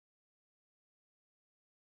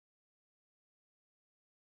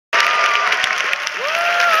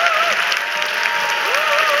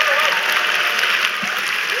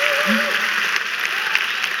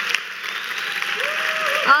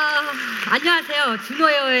안녕하세요.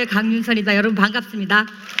 준오헤어의 강윤선이다. 여러분 반갑습니다.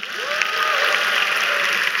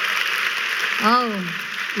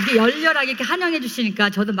 이렇게 열렬하게 이렇게 환영해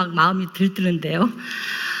주시니까 저도 막 마음이 들뜨는데요.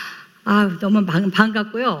 너무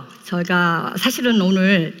반갑고요. 저희가 사실은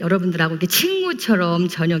오늘 여러분들하고 이렇게 친구처럼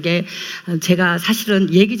저녁에 제가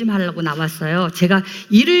사실은 얘기 좀 하려고 나왔어요. 제가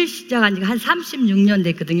일을 시작한 지가 한 36년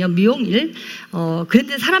됐거든요. 미용일.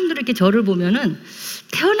 그런데 사람들이 이렇게 저를 보면은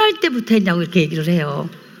태어날 때부터 했냐고 이렇게 얘기를 해요.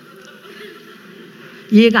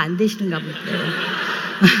 이해가 안 되시는가 보세요.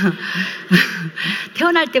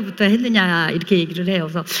 태어날 때부터 했느냐 이렇게 얘기를 해요.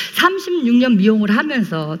 그래서 36년 미용을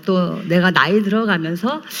하면서 또 내가 나이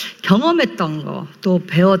들어가면서 경험했던 거, 또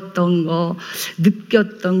배웠던 거,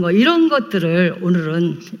 느꼈던 거 이런 것들을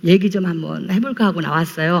오늘은 얘기 좀 한번 해볼까 하고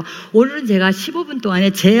나왔어요. 오늘은 제가 15분 동안에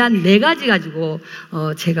제안 4가지 가지고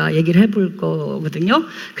제가 얘기를 해볼 거거든요.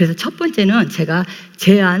 그래서 첫 번째는 제가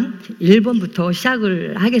제안 1번부터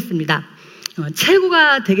시작을 하겠습니다.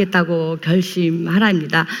 최고가 되겠다고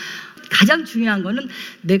결심하라입니다. 가장 중요한 거는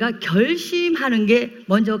내가 결심하는 게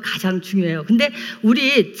먼저 가장 중요해요. 근데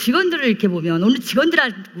우리 직원들을 이렇게 보면 오늘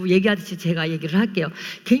직원들하고 얘기하듯이 제가 얘기를 할게요.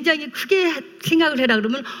 굉장히 크게 생각을 해라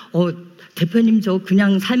그러면 대표님 저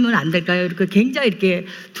그냥 살면 안 될까요? 이렇게 굉장히 이렇게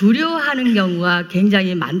두려워하는 경우가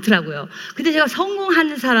굉장히 많더라고요. 근데 제가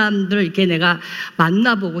성공하는 사람들을 이렇게 내가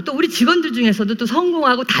만나보고 또 우리 직원들 중에서도 또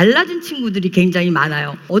성공하고 달라진 친구들이 굉장히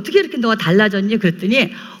많아요. 어떻게 이렇게 너가 달라졌니?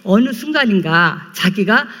 그랬더니 어느 순간인가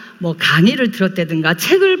자기가 뭐 강의를 들었다든가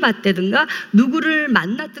책을 봤다든가 누구를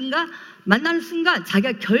만났든가 만나는 순간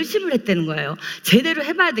자기가 결심을 했다는 거예요. 제대로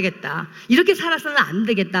해봐야 되겠다. 이렇게 살아서는 안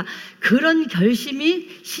되겠다. 그런 결심이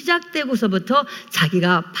시작되고서부터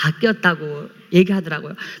자기가 바뀌었다고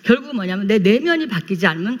얘기하더라고요. 결국 뭐냐면 내 내면이 바뀌지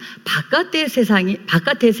않으면 바깥의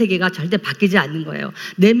세계가 절대 바뀌지 않는 거예요.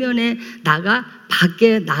 내면의 나가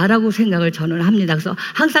밖의 나라고 생각을 저는 합니다. 그래서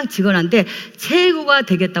항상 직원한테 최고가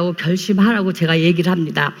되겠다고 결심하라고 제가 얘기를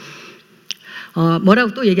합니다.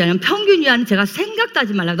 뭐라고 또 얘기하냐면 평균 이하는 제가 생각도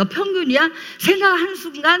하지 말라. 너 평균 이하 생각하는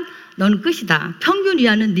순간 너는 끝이다. 평균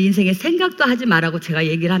이하는 네 인생에 생각도 하지 말라고 제가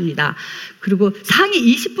얘기를 합니다. 그리고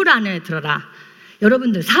상위 20% 안에 들어라.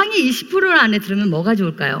 여러분들 상위 20% 안에 들으면 뭐가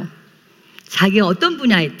좋을까요? 자기가 어떤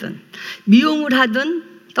분야에 있든 미용을 하든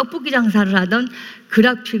떡볶이 장사를 하든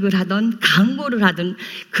그래픽을 하든 광고를 하든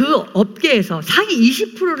그 업계에서 상위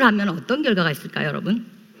 20%를 하면 어떤 결과가 있을까요, 여러분?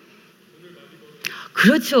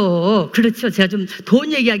 그렇죠. 제가 좀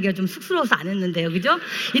돈 얘기하기가 좀 쑥스러워서 안 했는데요. 그죠?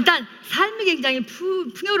 일단 삶이 굉장히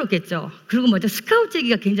풍요롭겠죠. 그리고 먼저 스카우트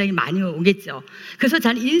얘기가 굉장히 많이 오겠죠. 그래서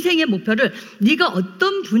저는 인생의 목표를 네가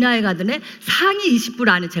어떤 분야에 가든 상위 20%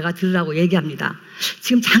 안에 제가 들으라고 얘기합니다.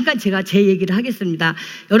 지금 잠깐 제가 제 얘기를 하겠습니다.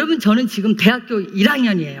 여러분 저는 지금 대학교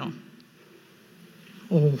 1학년이에요.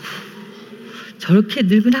 저렇게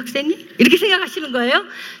늙은 학생이? 이렇게 생각하시는 거예요?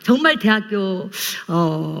 정말 대학교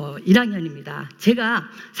 1학년입니다. 제가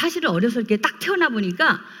사실은 어려서 이렇게 딱 태어나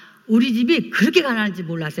보니까 우리 집이 그렇게 가난한지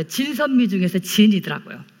몰랐어요. 진선미 중에서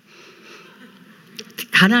진이더라고요.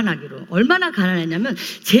 가난하기로. 얼마나 가난했냐면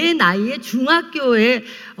제 나이에 중학교에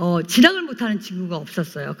진학을 못하는 친구가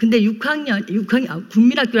없었어요. 근데 6학년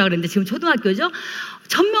국민학교라 그랬는데 지금 초등학교죠.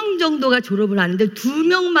 1000명 정도가 졸업을 하는데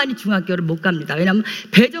 2명만이 중학교를 못 갑니다. 왜냐하면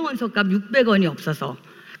배정원서값 600원이 없어서.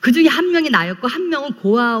 그중에 1명이 나였고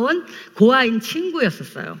 1명은 고아인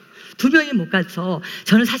친구였었어요. 2명이 못 가서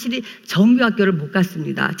저는 사실이 정규학교를 못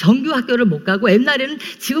갔습니다. 정규학교를 못 가고 옛날에는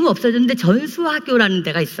지금은 없어졌는데 전수학교라는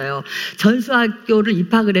데가 있어요. 전수학교를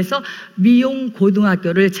입학을 해서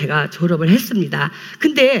미용고등학교를 제가 졸업을 했습니다.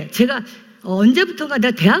 근데 제가 언제부턴가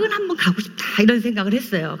내가 대학을 한번 가고 싶다 이런 생각을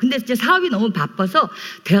했어요. 근데 제 사업이 너무 바빠서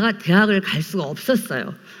대학을 갈 수가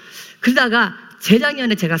없었어요. 그러다가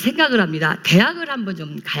재작년에 제가 생각을 합니다. 대학을 한번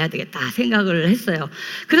좀 가야 되겠다 생각을 했어요.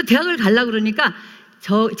 그래서 대학을 가려고 그러니까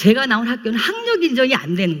제가 나온 학교는 학력 인정이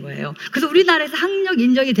안 되는 거예요. 그래서 우리나라에서 학력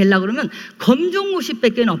인정이 되려고 그러면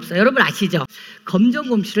검정고시밖에 없어요. 여러분 아시죠?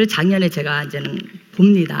 검정고시를 작년에 제가 이제는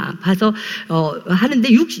봅니다. 봐서 하는데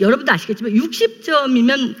여러분도 아시겠지만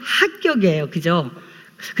 60점이면 합격이에요. 그죠?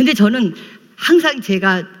 근데 저는 항상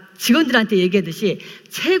제가 직원들한테 얘기하듯이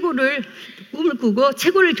최고를 꿈을 꾸고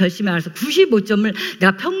최고를 결심해야 해서 95점을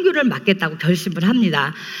내가 평균을 맞겠다고 결심을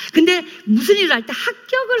합니다. 근데 무슨 일을 할 때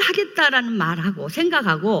합격을 하겠다라는 말하고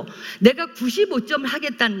생각하고 내가 95점을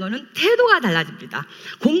하겠다는 거는 태도가 달라집니다.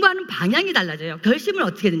 공부하는 방향이 달라져요. 결심을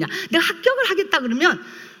어떻게 했느냐. 내가 합격을 하겠다 그러면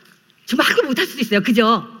정말 합격 못할 수도 있어요.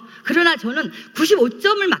 그죠? 그러나 저는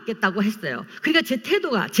 95점을 맞겠다고 했어요. 그러니까 제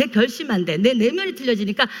태도가 제 결심한데 내 내면이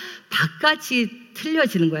틀려지니까 바깥이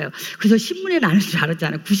틀려지는 거예요. 그래서 신문에 나눌 줄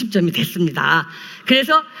알았잖아요. 90점이 됐습니다.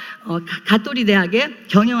 그래서 가톨릭 대학의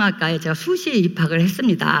경영학과에 제가 수시에 입학을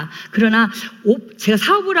했습니다. 그러나 제가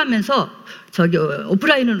사업을 하면서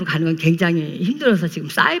오프라인으로 가는 건 굉장히 힘들어서 지금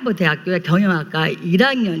사이버 대학교의 경영학과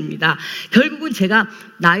 1학년입니다. 결국은 제가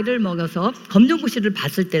나이를 먹어서 검정고시를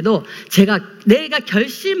봤을 때도 내가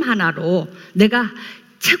결심 하나로 내가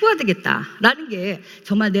최고가 되겠다라는 게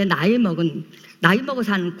정말 내 나이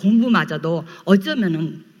먹어서 하는 공부마저도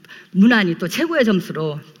어쩌면은 무난히 또 최고의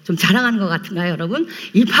점수로 좀 자랑하는 것 같은가요, 여러분?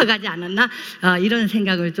 입학하지 않았나? 이런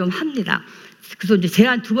생각을 좀 합니다. 그래서 이제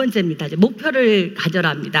제안 두 번째입니다. 이제 목표를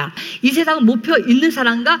가져라입니다. 이 세상은 목표 있는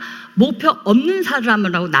사람과 목표 없는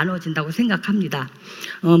사람이라고 나눠진다고 생각합니다.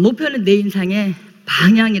 목표는 내 인생의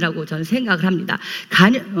방향이라고 저는 생각을 합니다.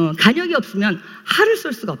 간역이 없으면 하를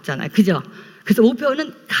쏠 수가 없잖아요. 그죠? 그래서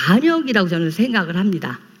목표는 간역이라고 저는 생각을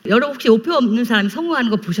합니다. 여러분 혹시 목표 없는 사람이 성공하는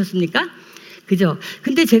거 보셨습니까? 그죠?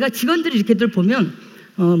 근데 제가 직원들이 이렇게들 보면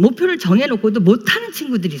목표를 정해놓고도 못하는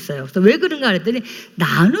친구들이 있어요. 그래서 왜 그런가 그랬더니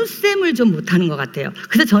나눗셈을 좀 못하는 것 같아요.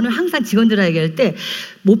 그래서 저는 항상 직원들에게 얘기할 때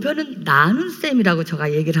목표는 나눗셈이라고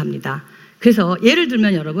제가 얘기를 합니다. 그래서 예를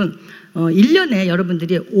들면 여러분 1년에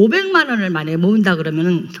여러분들이 500만 원을 만약에 모은다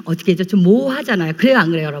그러면 어떻게 하죠? 좀 모호하잖아요. 그래요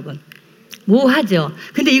안 그래요 여러분? 모호하죠.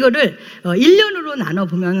 근데 이거를 1년으로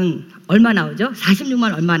나눠보면 얼마 나오죠?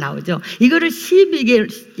 46만 얼마 나오죠? 이거를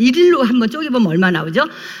 1일로 한번 쪼개보면 얼마 나오죠?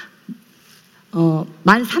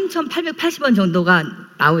 13,880원 정도가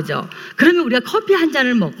나오죠. 그러면 우리가 커피 한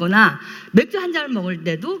잔을 먹거나 맥주 한 잔을 먹을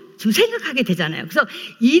때도 좀 생각하게 되잖아요. 그래서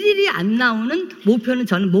 1일이 안 나오는 목표는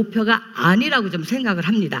저는 목표가 아니라고 좀 생각을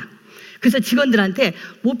합니다. 그래서 직원들한테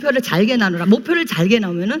목표를 잘게 나누라. 목표를 잘게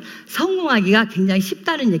나누면 성공하기가 굉장히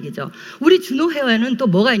쉽다는 얘기죠. 우리 준오헤어에는 또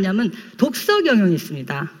뭐가 있냐면 독서 경영이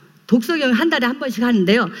있습니다. 독서 경영 한 달에 한 번씩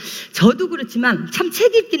하는데요. 저도 그렇지만 참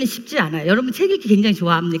책 읽기는 쉽지 않아요. 여러분 책 읽기 굉장히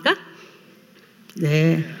좋아합니까?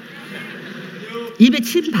 네. 입에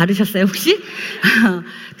침 바르셨어요 혹시?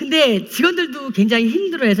 근데 직원들도 굉장히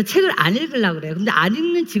힘들어해서 책을 안 읽으려고 그래요. 근데 안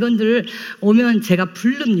읽는 직원들 오면 제가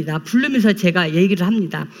부릅니다. 부르면서 제가 얘기를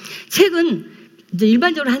합니다. 책은 이제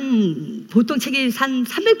일반적으로 보통 책이 한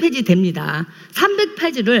 300페이지 됩니다.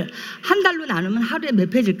 300페이지를 한 달로 나누면 하루에 몇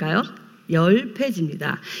페이지일까요?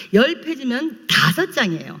 10페이지입니다. 10페이지면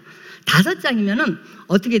 5장이에요. 5장이면은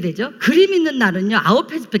어떻게 되죠? 그림 있는 날은요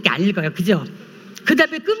 9페이지밖에 안 읽어요. 그죠? 그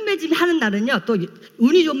다음에 끝맺음 하는 날은요 또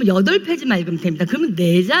운이 좋으면 8페이지만 읽으면 됩니다. 그러면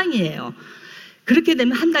 4장이에요. 그렇게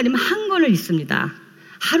되면 한 달이면 한 권을 읽습니다.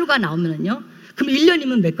 하루가 나오면은요 그럼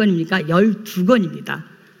 1년이면 몇 권입니까? 12권입니다.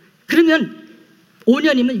 그러면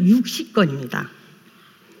 5년이면 60권입니다.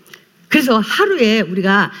 그래서 하루에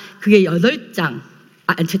우리가 그게 5장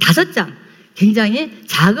굉장히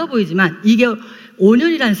작아 보이지만 이게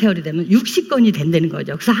 5년이라는 세월이 되면 60권이 된다는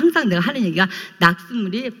거죠. 그래서 항상 내가 하는 얘기가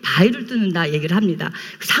낙수물이 바위를 뚫는다 얘기를 합니다.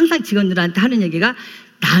 그래서 항상 직원들한테 하는 얘기가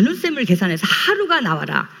나눗셈을 계산해서 하루가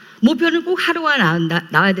나와라. 목표는 꼭 하루가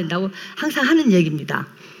나와야 된다고 항상 하는 얘기입니다.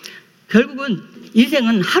 결국은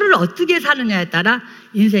인생은 하루를 어떻게 사느냐에 따라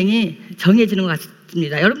인생이 정해지는 것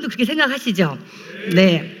같습니다. 여러분도 그렇게 생각하시죠?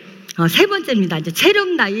 네. 세 번째입니다. 이제 체력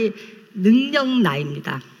나이, 능력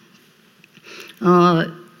나이입니다.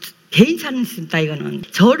 개인차는 있습니다. 이거는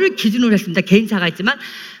저를 기준으로 했습니다. 개인차가 있지만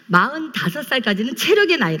 45살까지는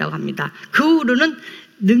체력의 나이라고 합니다. 그 후로는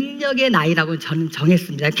능력의 나이라고 저는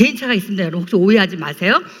정했습니다. 개인차가 있습니다. 여러분 혹시 오해하지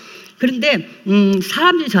마세요. 그런데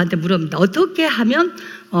사람들이 저한테 물어봅니다. 어떻게 하면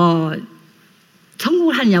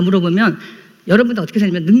성공을 하느냐 물어보면 여러분도 어떻게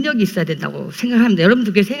생각하면 능력이 있어야 된다고 생각합니다.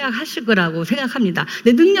 여러분도 그렇게 생각하실 거라고 생각합니다.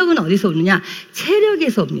 근데 능력은 어디서 오느냐?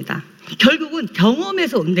 체력에서 옵니다. 결국은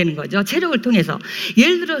경험에서 온다는 거죠. 체력을 통해서.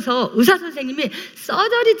 예를 들어서 의사 선생님이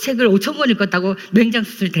서저리 책을 5,000권 읽었다고 맹장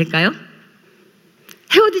수술 될까요?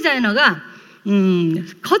 헤어 디자이너가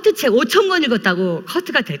커트책 5,000권 읽었다고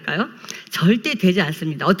커트가 될까요? 절대 되지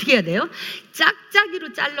않습니다. 어떻게 해야 돼요?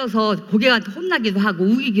 짝짝이로 잘라서 고객한테 혼나기도 하고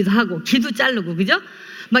우기기도 하고 귀도 자르고 그죠?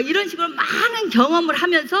 막 이런 식으로 많은 경험을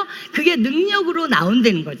하면서 그게 능력으로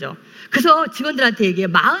나온다는 거죠. 그래서 직원들한테 얘기해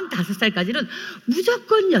 45살까지는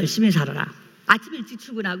무조건 열심히 살아라. 아침 일찍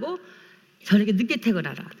출근하고 저녁에 늦게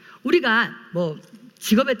퇴근하라. 우리가 뭐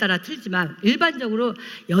직업에 따라 틀리지만 일반적으로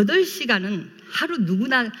 8시간은 하루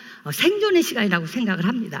누구나 생존의 시간이라고 생각을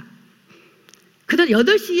합니다. 그래서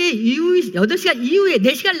 8시간 이후에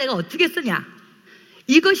 4시간 내가 어떻게 쓰냐.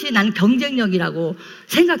 이것이 나는 경쟁력이라고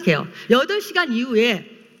생각해요. 8시간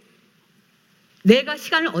이후에 내가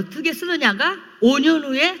시간을 어떻게 쓰느냐가 5년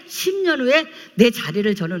후에 10년 후에 내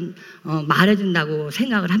자리를 저는 말해준다고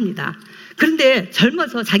생각을 합니다. 그런데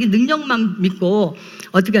젊어서 자기 능력만 믿고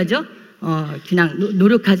어떻게 하죠? 그냥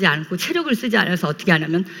노력하지 않고 체력을 쓰지 않아서 어떻게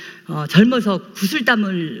하냐면 젊어서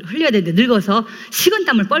구슬땀을 흘려야 되는데 늙어서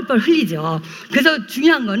식은땀을 뻘뻘 흘리죠. 그래서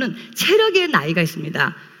중요한 거는 체력의 나이가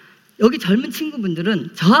있습니다. 여기 젊은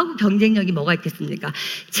친구분들은 저하고 경쟁력이 뭐가 있겠습니까?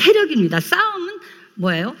 체력입니다. 싸움은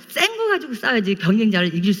뭐예요? 센 거 가지고 싸워야지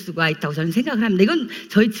경쟁자를 이길 수가 있다고 저는 생각을 합니다. 이건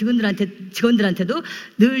저희 직원들한테도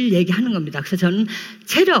늘 얘기하는 겁니다. 그래서 저는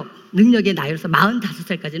체력, 능력의 나이로서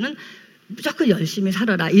 45살까지는 무조건 열심히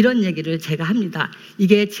살아라, 이런 얘기를 제가 합니다.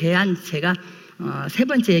 이게 제가 세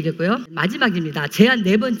번째 얘기고요. 마지막입니다. 제안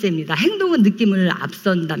네 번째입니다. 행동은 느낌을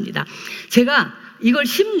앞선답니다. 제가 이걸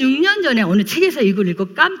 16년 전에 어느 책에서 이걸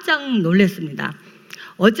읽고 깜짝 놀랐습니다.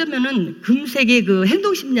 어쩌면은 금세기 그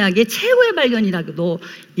행동심리학의 최고의 발견이라고도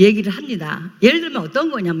얘기를 합니다. 예를 들면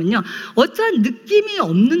어떤 거냐면요, 어떠한 느낌이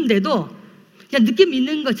없는데도 그냥 느낌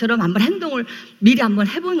있는 것처럼 한번 행동을 미리 한번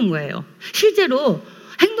해보는 거예요. 실제로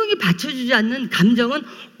행동이 받쳐주지 않는 감정은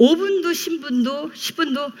 5분도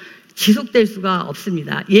 10분도 지속될 수가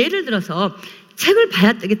없습니다. 예를 들어서 책을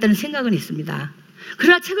봐야 되겠다는 생각은 있습니다.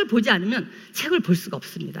 그러나 책을 보지 않으면 책을 볼 수가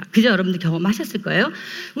없습니다. 그죠? 여러분들 경험하셨을 거예요.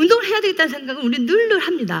 운동을 해야 되겠다는 생각은 우리 늘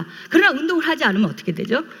합니다. 그러나 운동을 하지 않으면 어떻게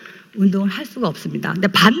되죠? 운동을 할 수가 없습니다. 근데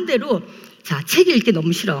반대로 자, 책이 읽기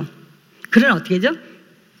너무 싫어. 그러나 어떻게 되죠?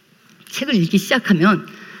 책을 읽기 시작하면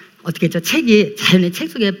어떻게 했죠? 책이 자연의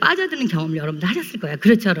책 속에 빠져드는 경험을 여러분들 하셨을 거예요.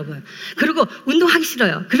 그렇죠, 여러분? 그리고 운동하기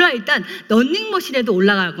싫어요. 그러나 일단 러닝머신에도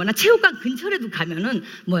올라가거나 체육관 근처라도 가면은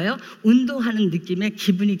뭐예요? 운동하는 느낌에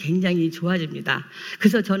기분이 굉장히 좋아집니다.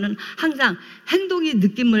 그래서 저는 항상 행동이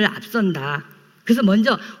느낌을 앞선다. 그래서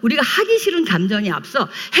먼저 우리가 하기 싫은 감정이 앞서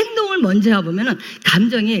행동을 먼저 해보면은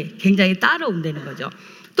감정이 굉장히 따라온다는 거죠.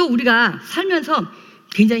 또 우리가 살면서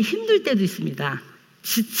굉장히 힘들 때도 있습니다.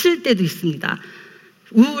 지칠 때도 있습니다.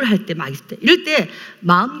 우울할 때 막 있을 때, 이럴 때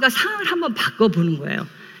마음과 상황을 한번 바꿔보는 거예요.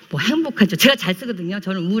 뭐 행복하죠. 제가 잘 쓰거든요.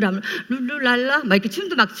 저는 우울하면 룰루랄라 막 이렇게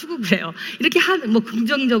춤도 막 추고 그래요. 이렇게 뭐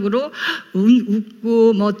긍정적으로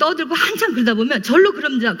웃고 뭐 떠들고 한참 그러다 보면 절로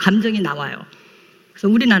그런 감정이 나와요. 그래서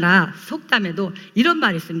우리나라 속담에도 이런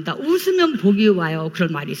말이 있습니다. 웃으면 복이 와요.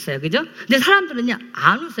 그런 말이 있어요. 그죠? 근데 사람들은요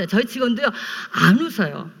안 웃어요. 저희 직원도요 안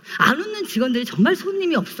웃어요. 안 웃는 직원들이 정말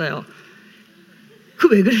손님이 없어요. 그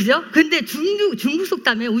왜 그러죠? 근데 중국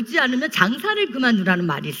속담에 웃지 않으면 장사를 그만두라는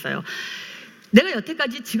말이 있어요. 내가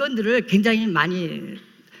여태까지 직원들을 굉장히 많이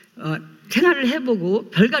생활을 해보고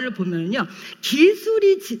결과를 보면요,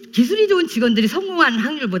 기술이 좋은 직원들이 성공하는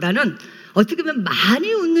확률보다는 어떻게 보면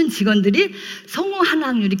많이 웃는 직원들이 성공하는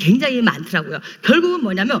확률이 굉장히 많더라고요. 결국은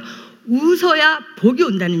뭐냐면 웃어야 복이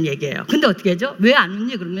온다는 얘기예요. 근데 어떻게 하죠? 왜 안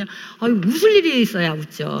웃니? 그러면 웃을 일이 있어야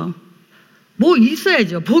웃죠. 뭐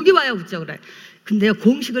있어야죠. 복이 와야 웃죠. 그래. 근데요,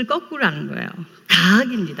 공식을 거꾸로 하는 거예요.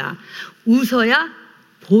 과학입니다. 웃어야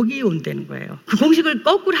복이 온다는 거예요. 그 공식을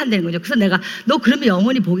거꾸로 한다는 거죠. 그래서 내가 너 그러면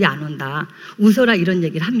영원히 복이 안 온다. 웃어라, 이런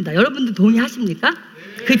얘기를 합니다. 여러분도 동의하십니까?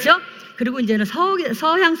 그렇죠? 그리고 이제는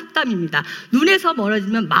서양 속담입니다. 눈에서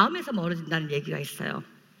멀어지면 마음에서 멀어진다는 얘기가 있어요.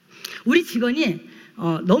 우리 직원이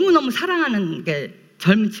너무너무 사랑하는 게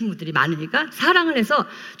젊은 친구들이 많으니까 사랑을 해서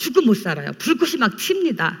죽고 못 살아요. 불꽃이 막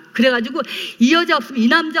튑니다. 그래가지고 이 여자 없으면, 이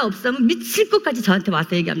남자 없으면 미칠 것까지 저한테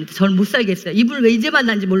와서 얘기합니다. 저는 못 살겠어요. 이분을 왜 이제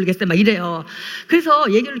만난지 모르겠어요. 막 이래요.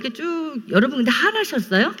 그래서 얘기를 이렇게 쭉, 여러분 근데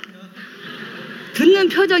화나셨어요? 듣는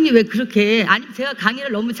표정이 왜 그렇게, 아니면 제가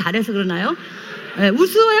강의를 너무 잘해서 그러나요? 네,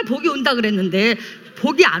 웃어야 복이 온다 그랬는데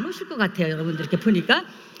복이 안 오실 것 같아요. 여러분들 이렇게 보니까.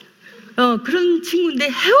 그런 친구인데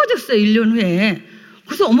헤어졌어요. 1년 후에.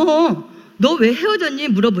 그래서 어머, 너 왜 헤어졌니?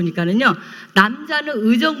 물어보니까는요, 남자는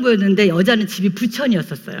의정부였는데 여자는 집이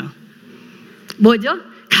부천이었었어요. 뭐죠?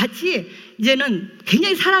 같이 이제는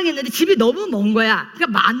굉장히 사랑했는데 집이 너무 먼 거야.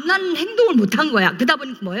 그러니까 만나는 행동을 못한 거야. 그러다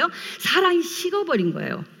보니까 뭐예요? 사랑이 식어버린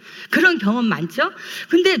거예요. 그런 경험 많죠?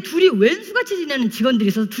 근데 둘이 왼수같이 지내는 직원들이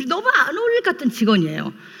있어서 둘이 너무 안 어울릴 것 같은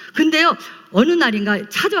직원이에요. 근데요, 어느 날인가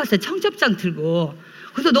찾아왔어요. 청첩장 들고.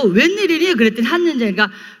 그래서 너 웬일이니? 그랬더니 한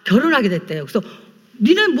여자가 결혼하게 됐대요. 그래서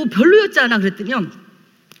니는 뭐 별로였잖아. 그랬더니요,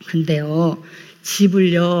 근데요,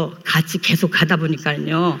 집을요 같이 계속 가다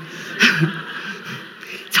보니까요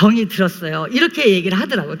정이 들었어요. 이렇게 얘기를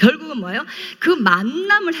하더라고요. 결국은 뭐예요? 그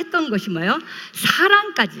만남을 했던 것이 뭐예요?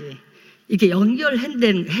 사랑까지 이렇게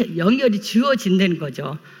연결이 주어진다는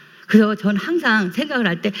거죠. 그래서 저는 항상 생각을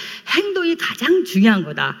할 때 행동이 가장 중요한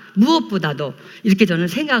거다. 무엇보다도 이렇게 저는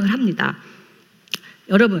생각을 합니다.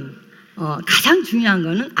 여러분, 가장 중요한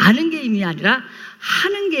거는 아는 게 힘이 아니라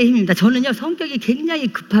하는 게 힘입니다. 저는요, 성격이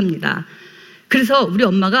굉장히 급합니다. 그래서 우리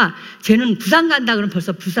엄마가 쟤는 부산 간다 그러면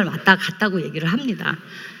벌써 부산 왔다 갔다고 얘기를 합니다.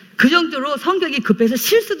 그 정도로 성격이 급해서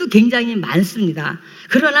실수도 굉장히 많습니다.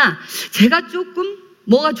 그러나 제가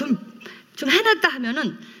뭐가 좀 해놨다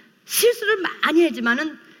하면은 실수를 많이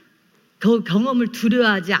하지만은 그 경험을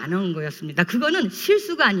두려워하지 않은 거였습니다. 그거는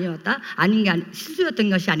실수가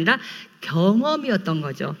실수였던 것이 아니라 경험이었던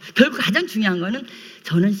거죠. 결국 가장 중요한 거는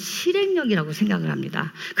저는 실행력이라고 생각을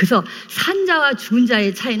합니다. 그래서 산 자와 죽은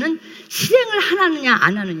자의 차이는 실행을 하느냐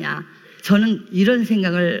안 하느냐, 저는 이런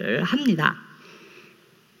생각을 합니다.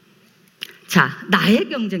 자, 나의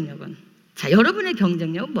경쟁력은, 자, 여러분의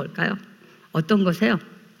경쟁력은 뭘까요? 어떤 것이에요?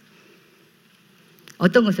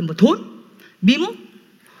 어떤 것에 뭐 돈? 미모?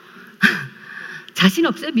 자신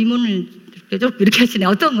없어요? 미모는 이렇게 하시네.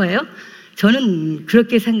 어떤 거예요? 저는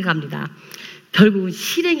그렇게 생각합니다. 결국은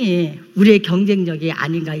실행이 우리의 경쟁력이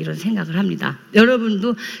아닌가 이런 생각을 합니다.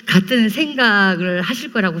 여러분도 같은 생각을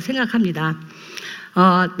하실 거라고 생각합니다.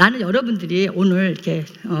 나는 여러분들이 오늘 이렇게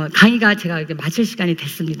강의가 제가 이렇게 마칠 시간이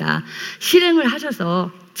됐습니다. 실행을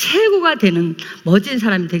하셔서 최고가 되는 멋진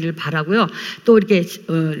사람이 되길 바라고요. 또 이렇게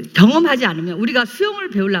경험하지 않으면, 우리가 수영을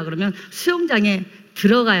배우려고 그러면 수영장에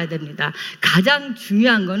들어가야 됩니다. 가장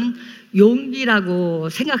중요한 거는 용기라고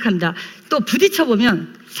생각합니다. 또 부딪혀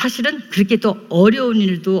보면 사실은 그렇게 또 어려운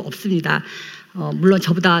일도 없습니다. 물론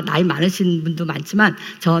저보다 나이 많으신 분도 많지만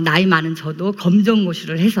나이 많은 저도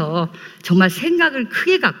검정고시를 해서 정말 생각을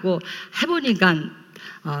크게 갖고 해보니까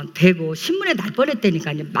되고 신문에 날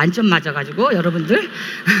뻔했다니까요. 만점 맞아가지고 여러분들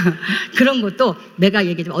그런 것도 내가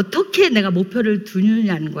얘기하지만 어떻게 내가 목표를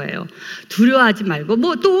두느냐는 거예요. 두려워하지 말고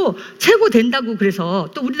뭐 또 최고 된다고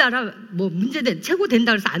그래서 또 우리나라 뭐 문제된 최고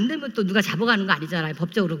된다고 해서 안 되면 또 누가 잡아가는 거 아니잖아요.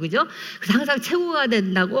 법적으로. 그죠? 그래서 항상 최고가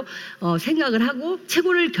된다고 생각을 하고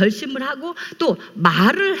최고를 결심을 하고 또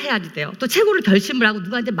말을 해야 돼요. 또 최고를 결심을 하고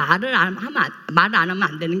누구한테 말을 안 하면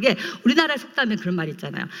안 되는 게 우리나라 속담에 그런 말이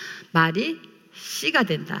있잖아요. 말이 씨가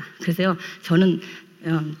된다. 그래서요, 저는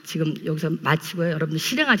지금 여기서 마치고요. 여러분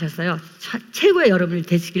실행하셨어요. 최고의 여러분이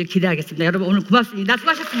되시길 기대하겠습니다. 여러분 오늘 고맙습니다.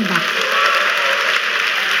 수고하셨습니다.